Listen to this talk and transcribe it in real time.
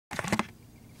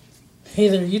Hey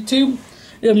there, YouTube.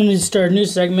 I'm going to start a new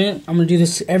segment. I'm going to do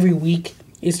this every week.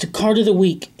 It's the card of the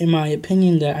week, in my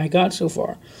opinion, that I got so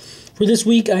far. For this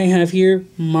week, I have here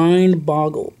Mind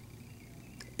Boggle.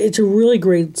 It's a really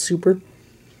great super.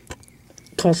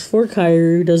 Costs 4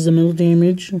 kairu, does the middle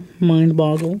damage. Mind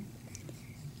Boggle.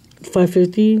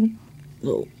 550.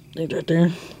 Oh, things right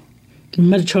there.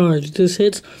 Metacharge. This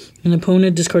hits an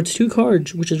opponent discards 2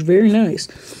 cards, which is very nice.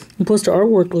 And plus, the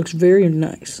artwork looks very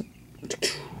nice.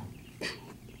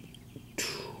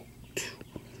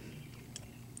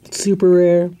 Super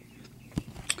rare.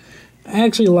 I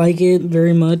actually like it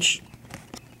very much,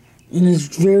 and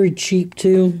it's very cheap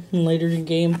too later in the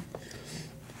game.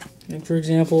 Like for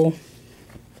example,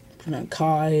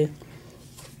 Kai.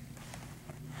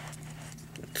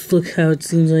 Look how it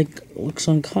seems like it looks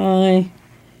on Kai.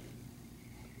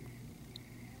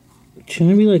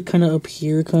 Shouldn't it be like kind of up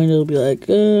here? Kind of be like,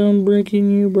 I'm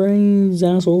breaking your brains,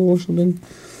 asshole, or something.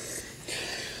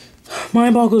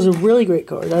 Mind Boggle is a really great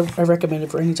card. I recommend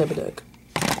it for any type of deck.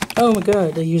 Oh my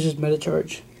god, it uses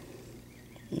metacharge.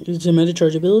 It's a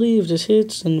metacharge ability. If this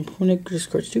hits, and the opponent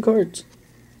discards 2 cards.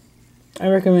 I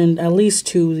recommend at least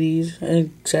 2 of these. I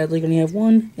sadly only have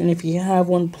 1. And if you have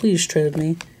one, please trade with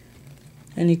me.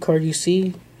 Any card you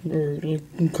see, or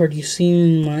card you see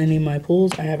in any of my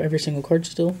pools, I have every single card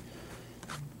still.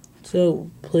 So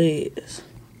please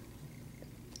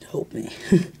help me.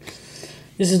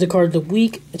 This is the card of the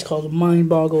week. It's called Mind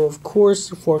Boggle, of course.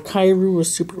 For Kairu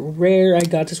was super rare. I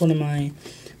got this one in my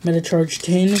metacharge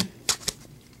tin.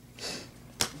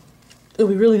 It'll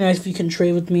be really nice if you can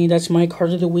trade with me. That's my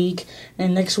card of the week.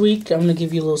 And next week, I'm going to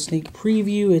give you a little sneak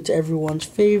preview. It's everyone's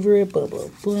favorite. Blah, blah,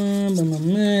 blah, blah, blah,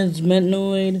 blah. It's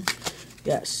Metanoid.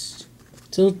 Yes.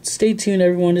 So stay tuned,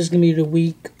 everyone. This is going to be the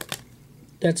week.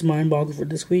 That's Mind Boggle for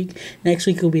this week. Next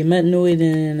week will be Metanoid,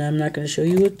 and I'm not going to show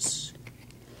you it.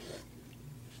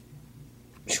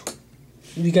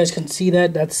 If you guys can see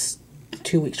that, that's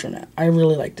 2 weeks from now. I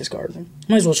really like this card.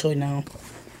 Might as well show you now.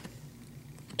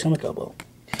 Atomic Elbow.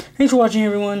 Thanks for watching,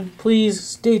 everyone. Please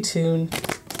stay tuned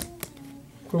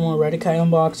for more Redikai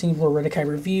unboxing, more Redikai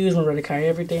reviews, more Redikai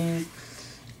everything.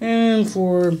 And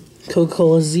for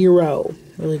Coca-Cola Zero.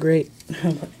 Really great.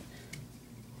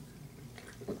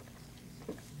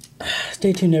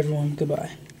 Stay tuned, everyone.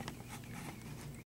 Goodbye.